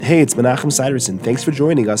Hey, it's Menachem Siderson. Thanks for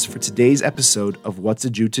joining us for today's episode of What's a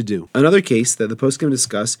Jew to Do. Another case that the poskim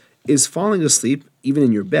discuss is falling asleep, even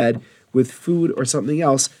in your bed, with food or something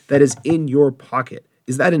else that is in your pocket.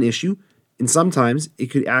 Is that an issue? And sometimes it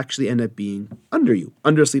could actually end up being under you,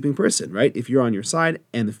 under a sleeping person, right? If you're on your side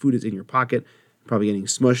and the food is in your pocket, probably getting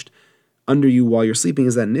smushed under you while you're sleeping,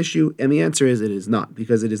 is that an issue? And the answer is it is not,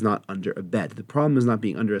 because it is not under a bed. The problem is not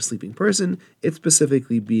being under a sleeping person, it's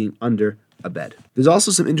specifically being under a bed. There's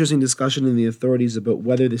also some interesting discussion in the authorities about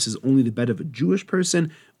whether this is only the bed of a Jewish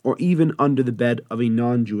person or even under the bed of a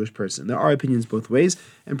non-Jewish person. There are opinions both ways,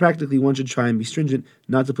 and practically one should try and be stringent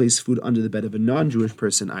not to place food under the bed of a non-Jewish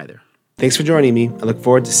person either. Thanks for joining me. I look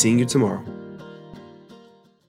forward to seeing you tomorrow.